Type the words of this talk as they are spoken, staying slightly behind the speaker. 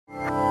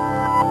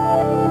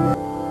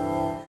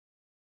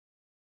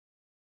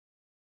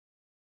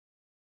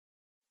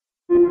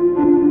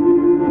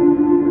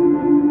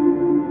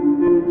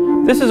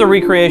This is a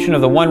recreation of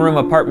the one-room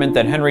apartment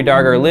that Henry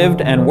Darger lived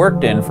and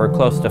worked in for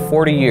close to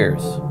 40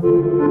 years.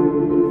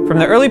 From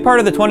the early part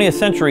of the 20th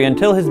century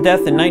until his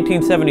death in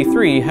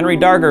 1973, Henry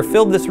Darger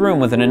filled this room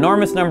with an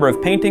enormous number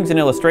of paintings and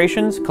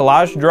illustrations,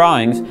 collage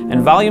drawings,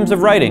 and volumes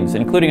of writings,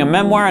 including a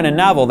memoir and a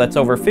novel that's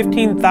over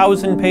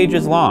 15,000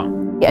 pages long.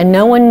 And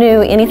no one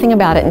knew anything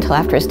about it until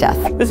after his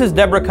death. This is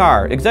Deborah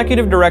Carr,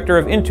 Executive Director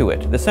of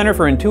Intuit, the Center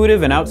for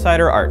Intuitive and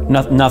Outsider Art.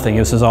 Nothing,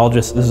 this is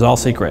all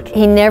secret.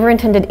 He never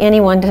intended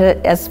anyone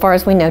to, as far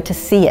as we know, to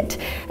see it.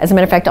 As a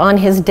matter of fact, on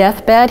his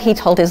deathbed, he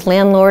told his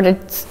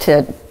landlord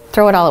to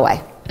throw it all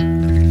away.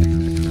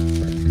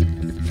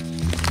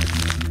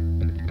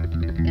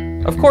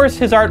 Of course,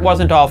 his art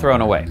wasn't all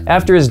thrown away.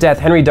 After his death,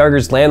 Henry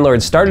Darger's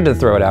landlord started to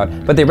throw it out,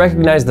 but they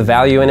recognized the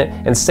value in it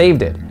and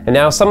saved it. And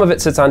now some of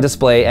it sits on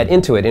display at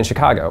Intuit in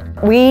Chicago.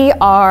 We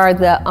are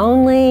the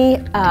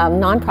only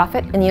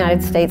nonprofit in the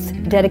United States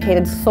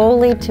dedicated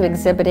solely to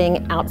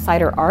exhibiting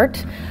outsider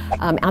art.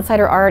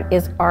 Outsider art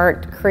is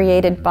art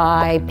created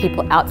by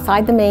people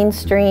outside the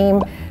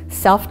mainstream,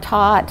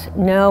 self-taught,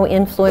 no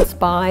influence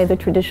by the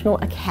traditional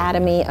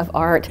Academy of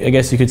Art. I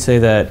guess you could say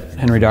that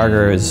Henry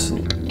Darger is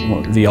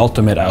the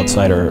ultimate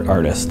outsider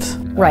artist.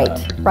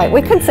 Right,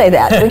 we could say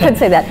that,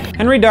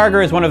 Henry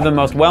Darger is one of the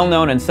most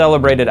well-known and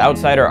celebrated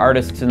outsider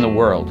artists in the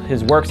world.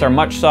 His works are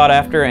much sought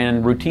after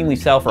and routinely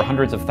sell for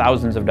hundreds of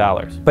thousands of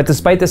dollars. But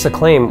despite this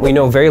acclaim, we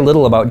know very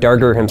little about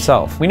Darger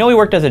himself. We know he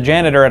worked as a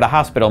janitor at a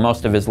hospital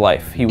most of his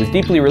life. He was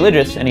deeply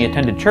religious and he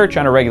attended church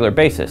on a regular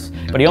basis,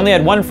 but he only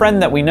had one friend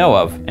that we know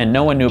of, and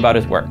no one knew about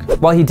his work.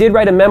 While he did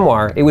write a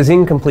memoir, it was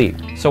incomplete.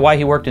 So why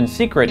he worked in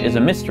secret is a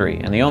mystery,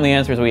 and the only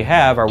answers we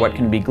have are what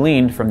can be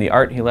gleaned from the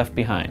art he left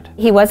behind.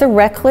 He was a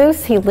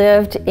recluse. He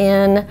lived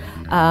in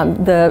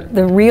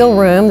the real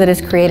room that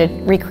is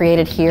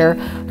recreated here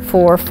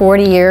for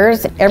 40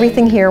 years.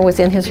 Everything here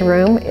was in his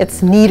room.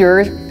 It's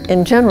neater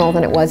in general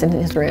than it was in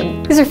his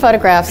room. These are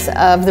photographs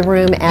of the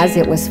room as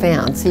it was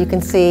found. So you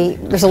can see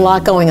there's a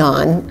lot going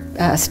on.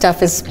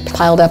 Stuff is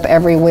piled up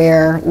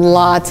everywhere,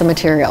 lots of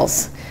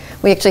materials.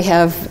 We actually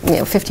have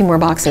 50 more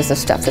boxes of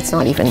stuff that's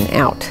not even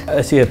out.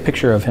 I see a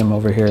picture of him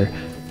over here.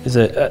 Is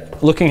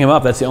it, looking him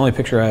up, that's the only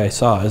picture I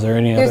saw. Is there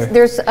any other?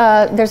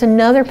 There's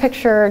another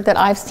picture that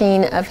I've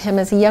seen of him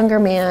as a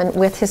younger man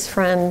with his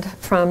friend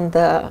from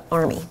the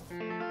Army.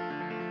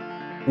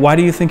 Why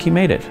do you think he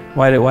made it?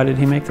 Why did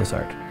he make this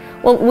art?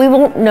 Well, we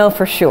won't know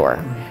for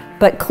sure,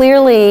 but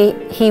clearly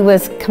he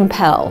was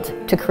compelled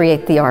to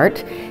create the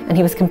art, and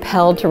he was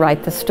compelled to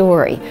write the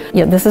story.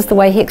 This is the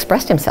way he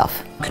expressed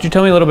himself. Could you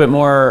tell me a little bit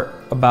more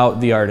about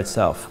the art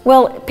itself?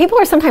 Well, people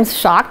are sometimes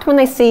shocked when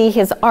they see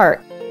his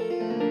art.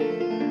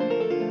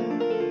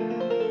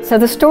 So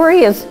the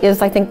story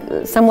is, I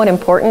think, somewhat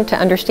important to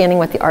understanding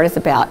what the art is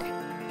about.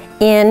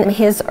 In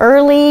his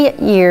early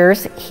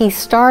years, he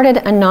started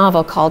a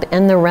novel called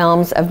In the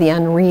Realms of the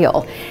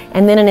Unreal.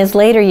 And then in his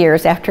later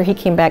years, after he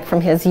came back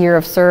from his year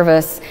of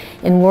service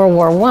in World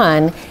War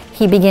I,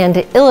 he began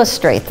to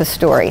illustrate the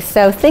story.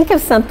 So think of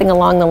something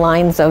along the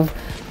lines of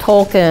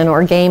Tolkien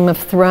or Game of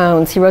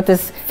Thrones. He wrote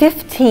this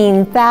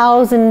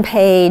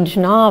 15,000-page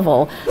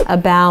novel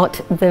about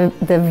the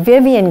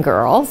Vivian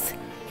girls,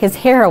 his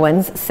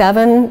heroines,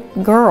 7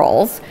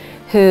 girls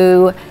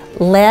who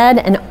led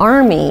an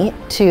army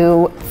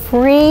to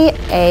free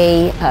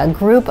a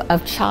group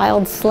of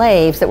child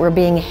slaves that were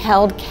being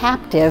held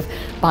captive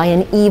by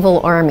an evil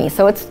army.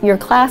 So it's your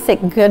classic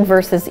good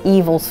versus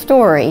evil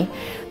story.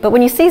 But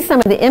when you see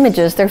some of the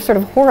images, they're sort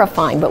of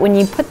horrifying. But when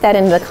you put that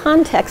into the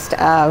context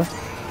of,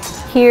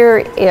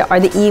 here are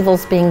the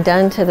evils being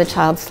done to the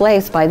child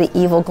slaves by the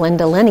evil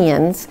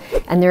Glendolinians,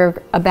 and they're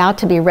about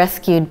to be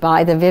rescued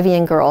by the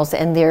Vivian girls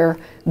and their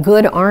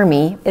good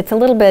army, it's a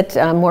little bit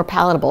more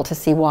palatable to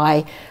see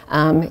why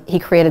he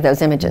created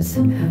those images.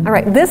 All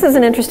right, this is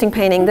an interesting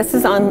painting. This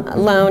is on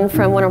loan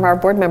from one of our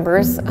board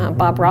members,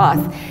 Bob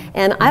Roth.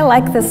 And I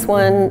like this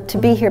one to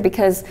be here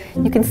because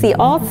you can see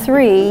all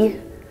 7,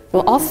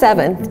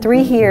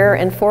 3 here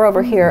and 4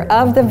 over here,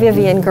 of the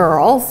Vivian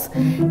girls,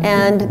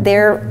 and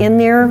they're in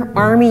their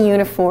army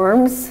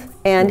uniforms.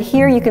 And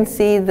here you can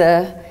see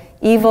the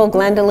evil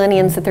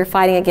Glendolinians that they're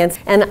fighting against.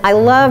 And I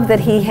love that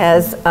he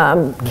has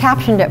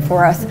captioned it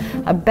for us,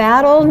 a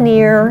battle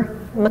near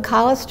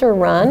McAllister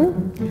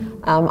Run.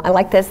 I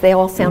like this, they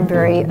all sound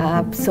very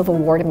Civil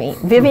War to me.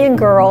 Vivian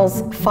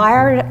girls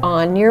fired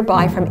on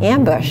nearby from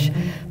ambush,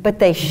 but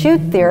they shoot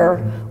their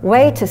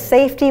way to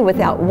safety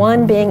without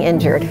one being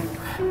injured.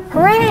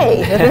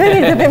 Hooray!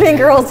 The Vivian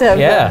girls have.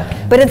 Yeah.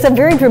 But it's a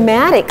very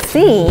dramatic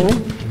scene.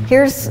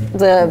 Here's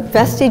the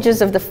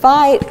vestiges of the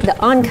fight, the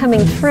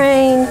oncoming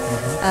train,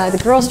 the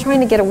girls trying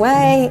to get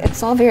away.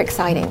 It's all very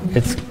exciting.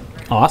 It's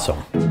awesome.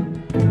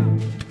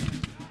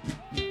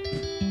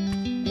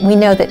 We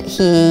know that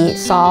he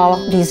saw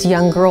these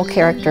young girl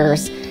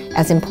characters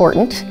as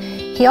important.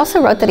 He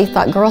also wrote that he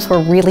thought girls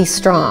were really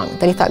strong,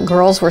 that he thought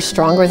girls were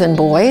stronger than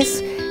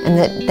boys,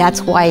 and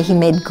that's why he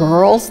made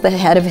girls the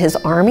head of his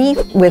army,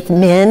 with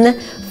men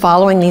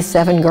following these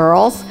 7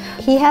 girls.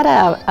 He had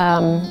a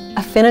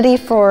affinity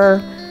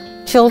for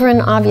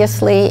children,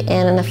 obviously,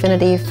 and an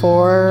affinity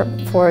for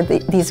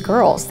these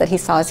girls that he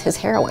saw as his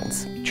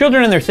heroines.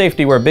 Children and their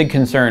safety were a big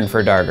concern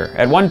for Darger.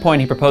 At one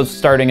point, he proposed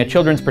starting a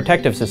children's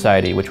protective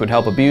society, which would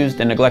help abused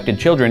and neglected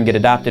children get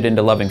adopted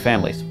into loving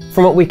families.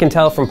 From what we can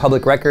tell from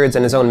public records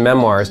and his own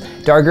memoirs,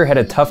 Darger had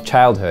a tough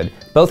childhood.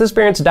 Both his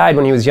parents died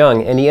when he was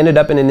young, and he ended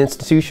up in an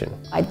institution.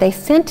 They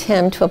sent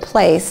him to a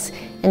place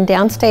in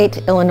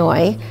downstate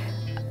Illinois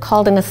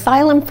called an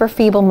asylum for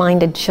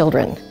feeble-minded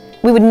children.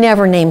 We would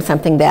never name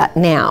something that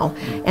now.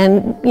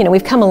 And you know,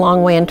 we've come a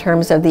long way in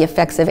terms of the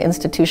effects of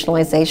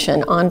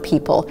institutionalization on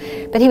people.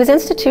 But he was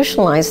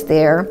institutionalized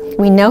there.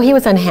 We know he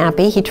was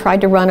unhappy. He tried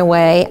to run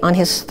away. On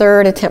his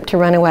third attempt to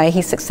run away,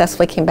 he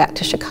successfully came back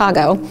to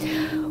Chicago.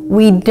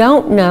 We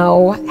don't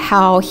know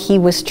how he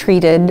was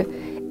treated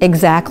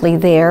exactly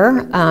there.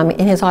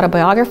 In his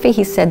autobiography,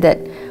 he said that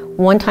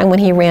one time when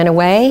he ran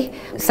away,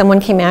 someone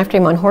came after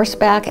him on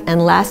horseback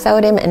and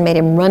lassoed him and made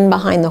him run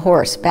behind the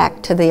horse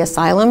back to the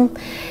asylum.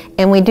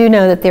 And we do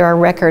know that there are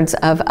records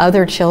of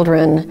other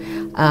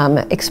children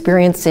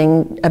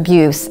experiencing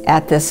abuse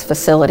at this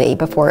facility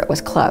before it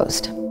was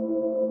closed.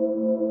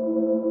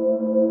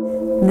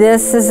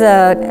 This is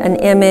an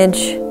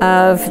image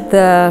of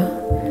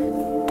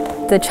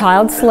the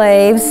child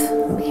slaves.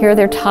 Here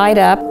they're tied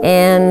up,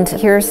 and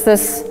here's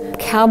this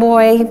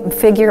cowboy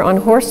figure on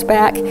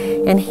horseback,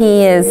 and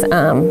he is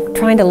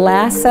trying to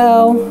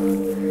lasso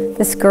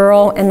this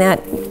girl, and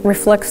that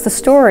reflects the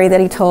story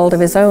that he told of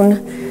his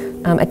own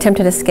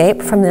attempted escape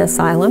from the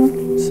asylum.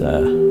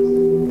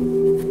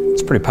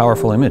 It's a pretty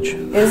powerful image.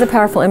 It is a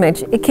powerful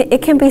image.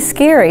 It can be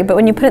scary, but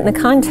when you put it in the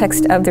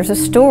context of there's a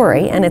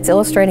story and it's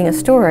illustrating a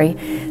story,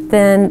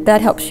 then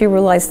that helps you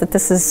realize that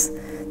this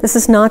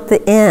is not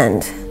the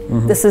end.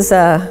 Mm-hmm. This is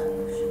a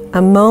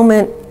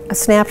moment, a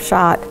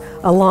snapshot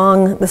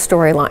along the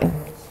storyline.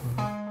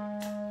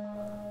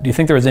 Do you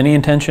think there was any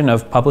intention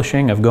of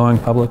going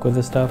public with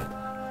this stuff?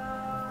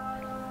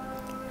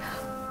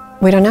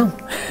 We don't know.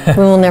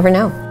 We will never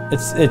know.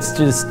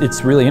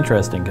 It's really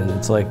interesting because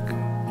it's like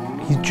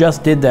he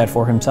just did that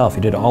for himself.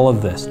 He did all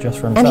of this just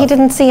for himself. And he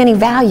didn't see any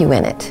value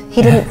in it.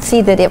 He didn't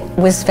see that it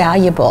was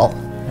valuable.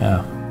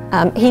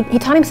 Yeah. He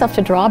taught himself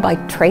to draw by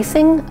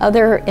tracing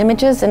other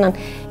images, and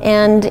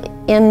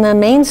in the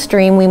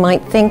mainstream we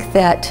might think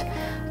that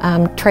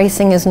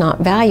tracing is not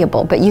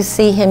valuable, but you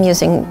see him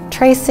using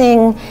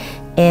tracing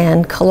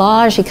and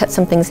collage. He cut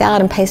some things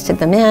out and pasted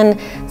them in.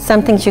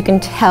 Some things you can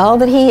tell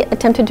that he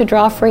attempted to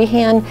draw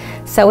freehand.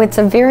 So it's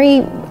a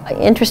very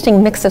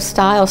interesting mix of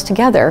styles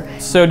together.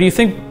 So do you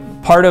think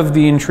part of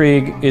the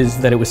intrigue is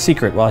that it was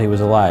secret while he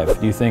was alive?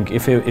 Do you think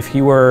if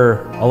he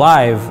were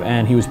alive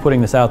and he was putting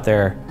this out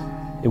there,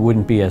 it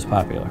wouldn't be as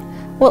popular?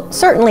 Well,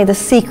 certainly the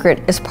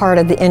secret is part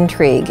of the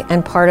intrigue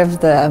and part of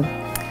the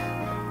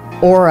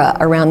aura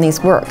around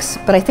these works.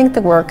 But I think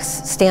the works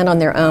stand on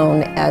their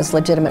own as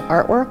legitimate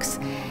artworks.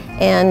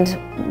 And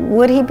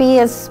would he be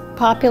as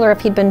popular if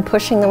he'd been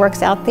pushing the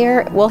works out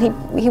there? Well, he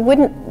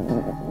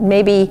wouldn't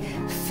maybe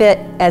fit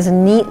as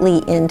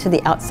neatly into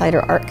the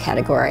outsider art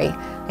category.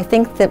 I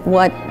think that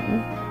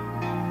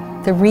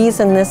the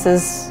reason this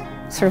is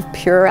sort of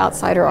pure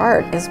outsider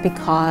art is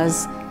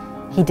because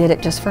he did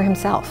it just for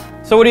himself.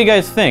 So what do you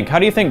guys think? How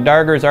do you think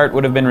Darger's art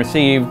would have been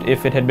received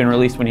if it had been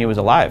released when he was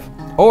alive?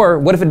 Or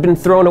what if it had been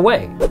thrown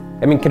away?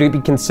 I mean, could it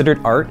be considered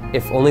art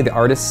if only the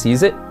artist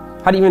sees it?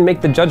 How do you even make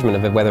the judgment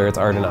of it, whether it's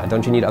art or not?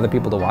 Don't you need other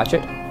people to watch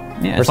it?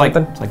 Yeah, or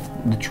something? It's like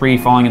the tree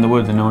falling in the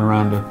woods and no one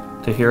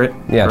around to hear it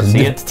or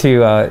see it.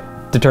 To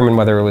determine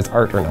whether it was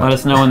art or not. Let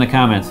us know in the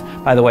comments.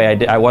 By the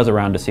way, I was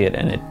around to see it,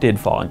 and it did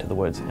fall into the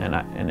woods, and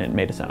it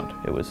made a sound.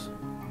 It was.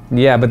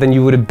 Yeah, but then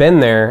you would have been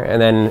there,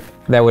 and then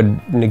that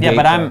would negate.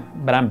 Yeah,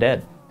 but I'm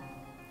dead.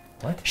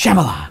 What?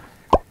 Shyamalan.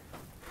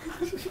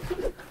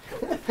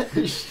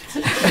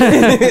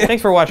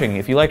 Thanks for watching.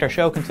 If you liked our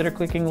show, consider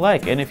clicking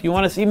like. And if you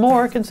want to see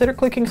more, consider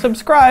clicking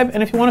subscribe.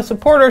 And if you want to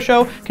support our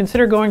show,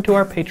 consider going to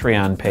our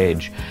Patreon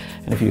page.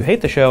 And if you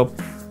hate the show,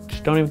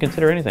 just don't even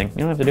consider anything. You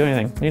don't have to do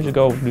anything. You just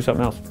go do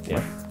something else.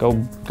 Yeah, go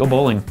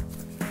bowling.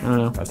 I don't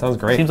know. That sounds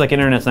great. Seems like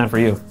internet's not for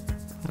you.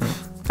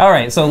 All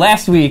right, so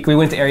last week we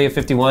went to Area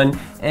 51,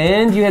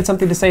 and you had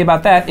something to say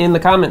about that in the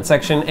comment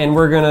section, and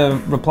we're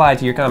gonna reply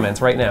to your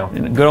comments right now.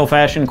 In a good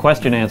old-fashioned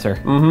question answer.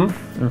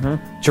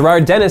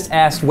 Gerard Dennis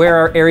asked, where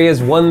are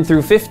areas 1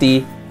 through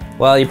 50?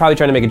 Well, you're probably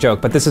trying to make a joke,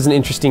 but this is an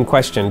interesting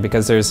question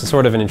because there's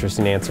sort of an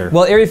interesting answer.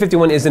 Well, Area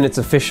 51 isn't its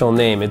official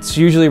name. It's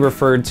usually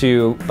referred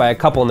to by a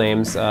couple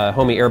names,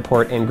 Homey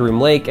Airport and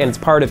Groom Lake, and it's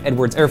part of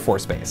Edwards Air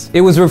Force Base.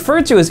 It was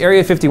referred to as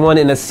Area 51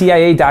 in a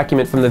CIA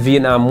document from the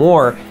Vietnam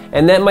War,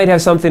 and that might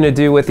have something to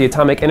do with the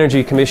Atomic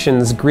Energy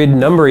Commission's grid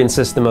numbering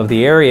system of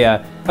the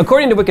area.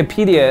 According to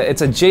Wikipedia,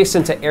 it's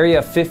adjacent to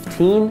Area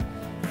 15,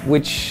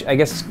 which I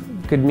guess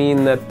could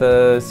mean that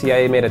the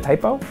CIA made a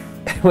typo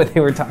when they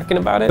were talking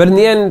about it. But in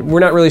the end, we're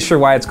not really sure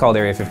why it's called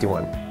Area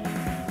 51.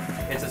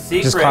 It's a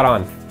secret. Just caught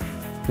on.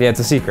 Yeah, it's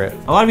a secret.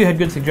 A lot of you had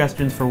good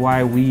suggestions for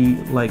why we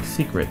like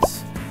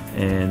secrets.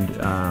 And,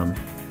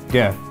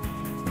 yeah,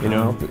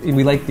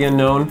 we like the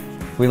unknown.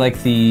 We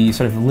like the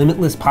sort of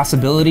limitless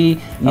possibility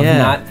of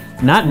not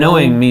Not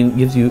knowing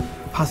gives you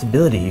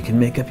possibility. You can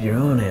make up your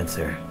own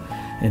answer.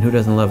 And who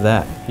doesn't love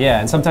that? Yeah,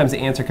 and sometimes the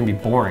answer can be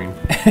boring.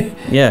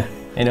 Yeah.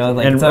 You know,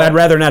 like, and I'd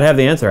rather not have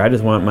the answer. I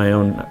just want my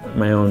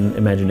own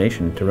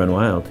imagination to run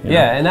wild. You know?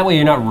 Yeah, and that way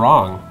you're not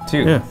wrong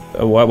too. Yeah.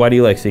 Why do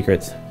you like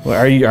secrets?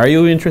 Are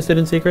you interested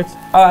in secrets?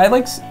 I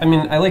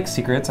like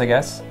secrets, I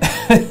guess.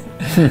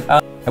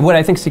 What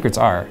I think secrets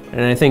are,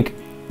 and I think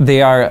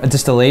they are a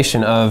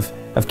distillation of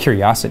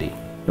curiosity.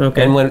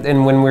 Okay. And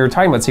when we were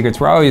talking about secrets,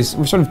 we're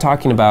sort of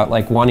talking about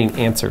like wanting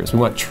answers. We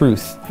want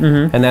truth,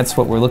 and that's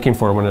what we're looking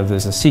for when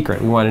there's a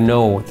secret. We want to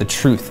know the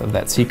truth of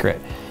that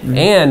secret.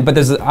 But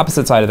there's the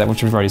opposite side of that,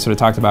 which we've already sort of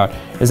talked about,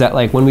 is that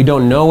like when we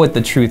don't know what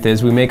the truth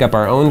is, we make up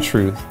our own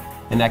truth,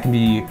 and that can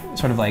be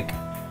sort of like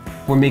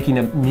we're making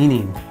a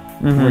meaning.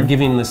 We're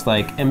giving this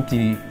like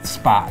empty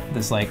spot,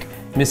 this like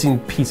missing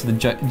piece of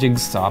the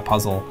jigsaw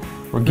puzzle.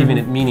 We're giving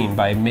it meaning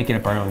by making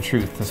up our own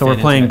truth. So we're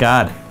playing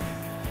God.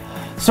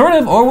 Sort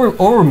of, or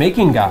we're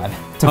making God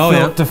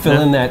to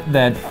fill in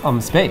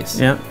that space.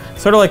 Yeah,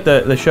 sort of like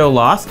the show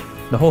Lost.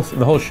 The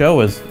whole show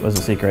was a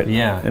secret.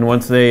 Yeah. And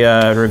once they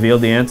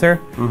revealed the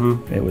answer,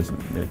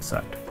 it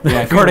sucked.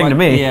 Yeah, according to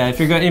me. Yeah, if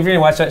you're gonna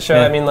watch that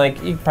show, I mean,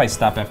 like you could probably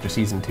stop after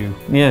season 2.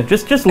 Yeah,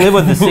 just live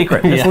with the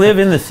secret. Just live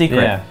in the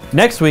secret. Yeah.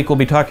 Next week we'll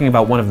be talking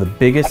about one of the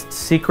biggest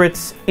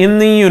secrets in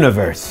the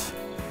universe.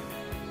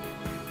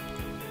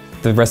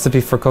 The recipe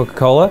for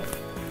Coca-Cola?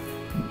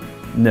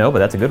 No, but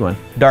that's a good one.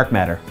 Dark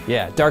matter.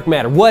 Yeah, dark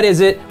matter. What is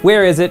it?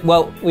 Where is it?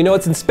 Well, we know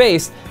it's in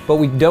space, but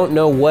we don't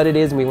know what it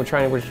is, and we're just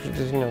trying to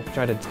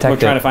detect it. We're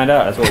trying to find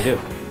out. That's what we do.